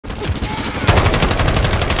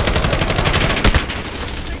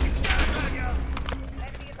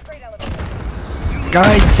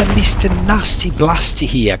Guys, Mr. Nasty Blasty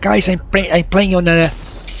here. Guys, I'm playing on a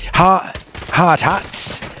hard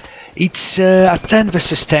hats. It's a 10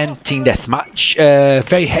 vs 10 team deathmatch.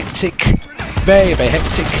 Very hectic. Very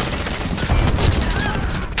hectic.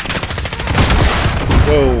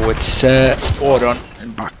 Whoa, it's hold on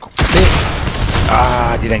and back off a bit.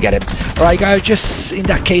 Ah, didn't get him. Alright guys, just in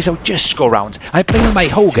that case I'll just go around. I'm playing with my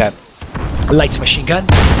Holger light machine gun.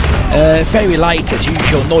 Very light as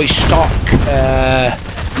usual, noise stock.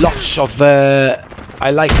 Lots of I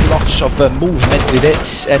like lots of movement with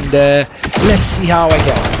it, and let's see how I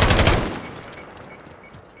get on.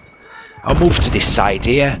 I'll move to this side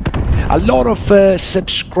here. A lot of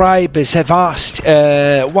subscribers have asked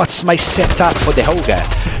what's my setup for the Holger.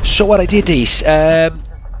 So what I did is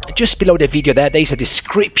just below the video there's a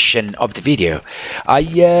description of the video.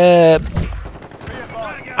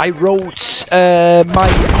 I wrote my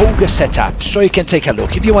Holger setup, so you can take a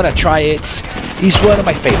look if you want to try it. It's one of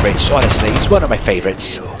my favorites, honestly. It's one of my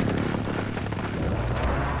favorites.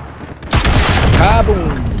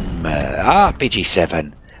 Kaboom!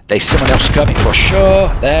 RPG-7. There's someone else coming for sure.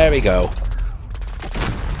 There we go.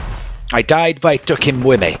 I died, but I took him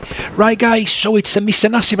with me. Right, guys, so it's Mr.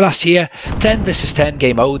 Nasty Blast here. 10 vs 10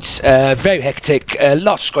 game modes. Very hectic.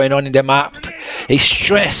 Lots going on in the map. It's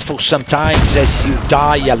stressful sometimes as you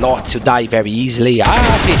die a lot. You die very easily.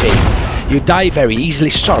 RPG. You die very easily.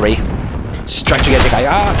 Sorry. Just trying to get the guy.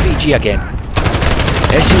 RPG again.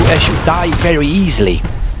 As you die very easily.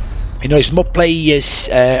 You know, there's more players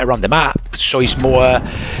around the map, so it's more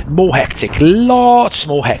hectic. Lots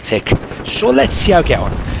more hectic. So let's see how I get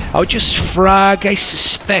on. I'll just frag. I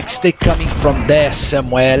suspect they're coming from there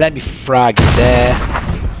somewhere. Let me frag there.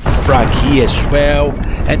 Frag here as well.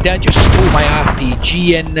 And then just pull my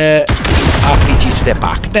RPG and RPG to the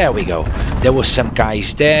back. There we go. There were some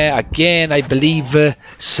guys there. Again, I believe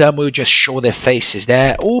some will just show their faces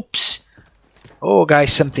there. Oops. Oh,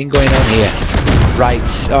 guys, something going on here.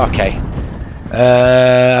 Right, okay.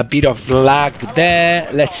 A bit of lag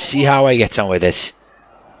there. Let's see how I get on with this.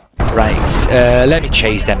 Right, let me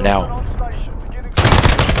chase them now.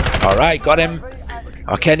 Alright, got him.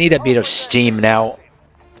 Okay, I need a bit of steam now.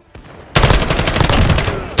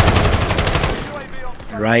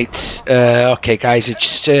 Right, okay guys,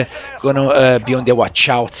 it's just gonna be on the watch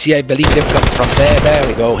out. See, I believe they've come from there. There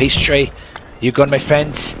we go, history. You got my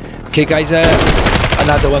friends. Okay guys,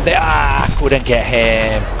 another one there. Ah, couldn't get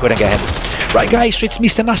him. Couldn't get him. Right guys, so it's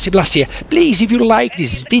Mr. Nasty Blast here. Please, if you like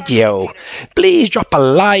this video, please drop a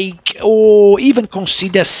like or even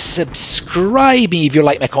consider subscribing if you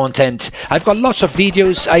like my content. I've got lots of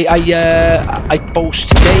videos I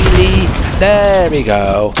post daily. There we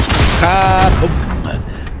go. Kaboom.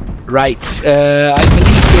 Right, I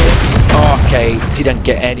believe okay, didn't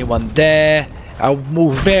get anyone there. I'll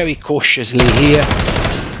move very cautiously here.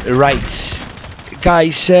 Right.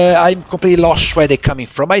 Guys, I'm completely lost where they're coming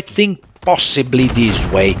from. I think possibly this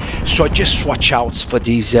way. So just watch out for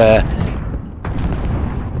these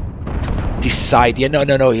this side. Yeah,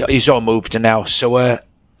 no, he's all moved now. So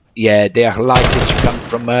yeah, they are likely to come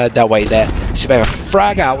from that way there. So better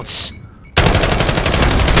frag outs.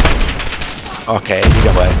 Okay, it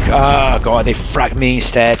didn't work. Oh god, they fragged me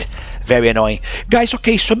instead. Very annoying. Guys,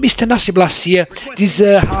 okay, so Mr. Nasty Blast here. This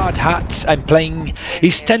hard hat I'm playing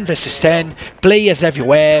is 10 vs 10. Players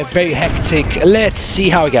everywhere, very hectic. Let's see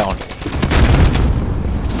how I get on.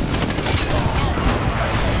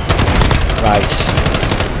 Right.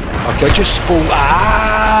 Okay, I'll just pull.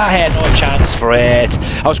 I had no chance for it.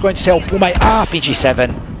 I was going to say I'll pull my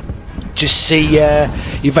RPG-7. Just see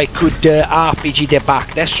if I could RPG the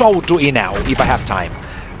back there. So I'll do it now if I have time.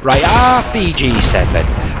 Right,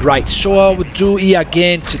 RPG-7. Right, so I would do E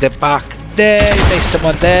again to the back there. If there's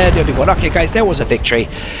someone there, there we go. Okay, guys, there was a victory.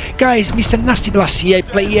 Guys, Mr. Nasty Blast here.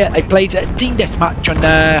 I played Team Deathmatch on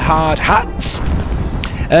hard hats.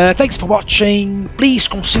 Thanks for watching. Please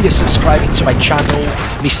consider subscribing to my channel,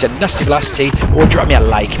 Mr. Nasty Blasty, or drop me a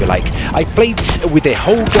like if you like. I played with a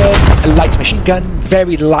Holger light machine gun,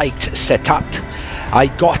 very light setup. I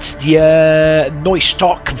got the noise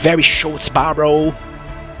stock, very short barrel.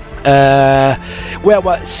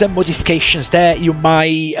 Well, some modifications there you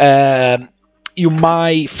might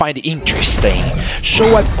find it interesting.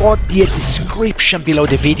 So I've got the description below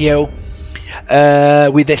the video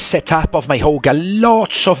with the setup of my Holger.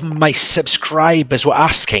 Lots of my subscribers were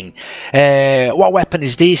asking what weapon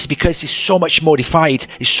is this, because it's so much modified.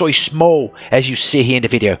 It's so small, as you see here in the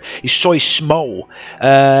video. It's so small.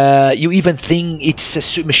 You even think it's a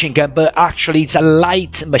submachine gun, but actually it's a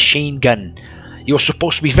light machine gun. You're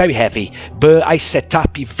supposed to be very heavy, but I set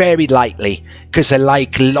up it very lightly because I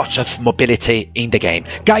like lots of mobility in the game.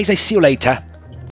 Guys, I see you later.